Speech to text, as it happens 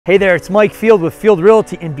Hey there, it's Mike Field with Field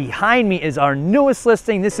Realty, and behind me is our newest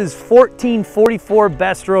listing. This is 1444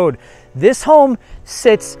 Best Road. This home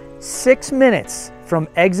sits 6 minutes from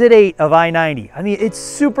exit 8 of I-90. I mean, it's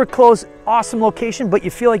super close, awesome location, but you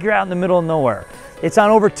feel like you're out in the middle of nowhere. It's on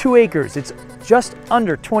over 2 acres. It's just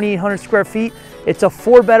under 2,800 square feet. It's a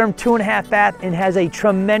 4-bedroom, 2.5 bath, and has a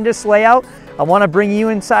tremendous layout. I want to bring you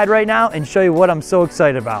inside right now and show you what I'm so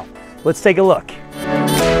excited about. Let's take a look.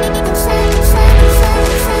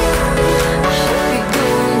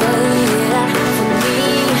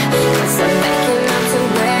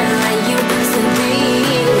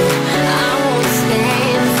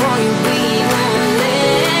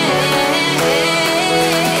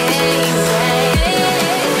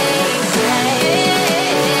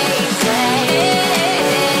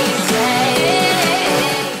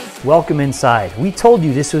 Welcome inside. We told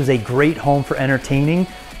you this was a great home for entertaining.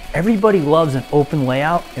 Everybody loves an open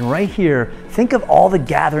layout, and right here, think of all the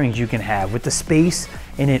gatherings you can have with the space,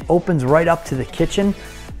 and it opens right up to the kitchen.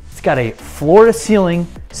 It's got a floor-to-ceiling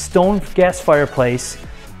stone gas fireplace,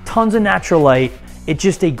 tons of natural light. It's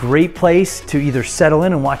just a great place to either settle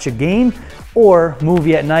in and watch a game or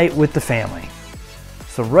movie at night with the family.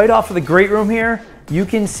 So right off of the great room here, you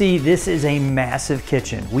can see this is a massive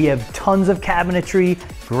kitchen. We have tons of cabinetry,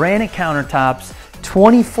 granite countertops,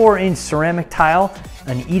 24-inch ceramic tile,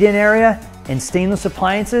 an eat-in area, and stainless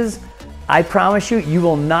appliances. I promise you, you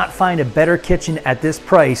will not find a better kitchen at this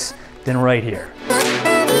price than right here.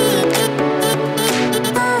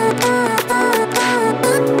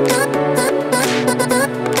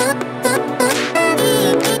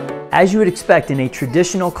 As you would expect in a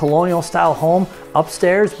traditional colonial style home,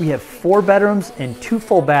 upstairs we have 4 bedrooms and 2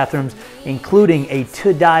 full bathrooms, including a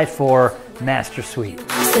to die for master suite. So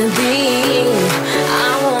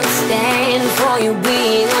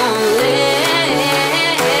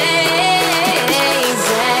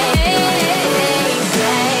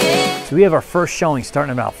we have our first showing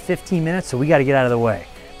starting in about 15 minutes, so we got to get out of the way.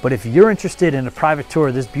 But if you're interested in a private tour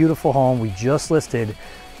of this beautiful home we just listed,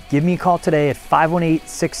 give me a call today at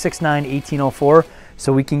 518-669-1804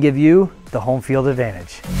 so we can give you the home field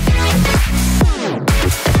advantage.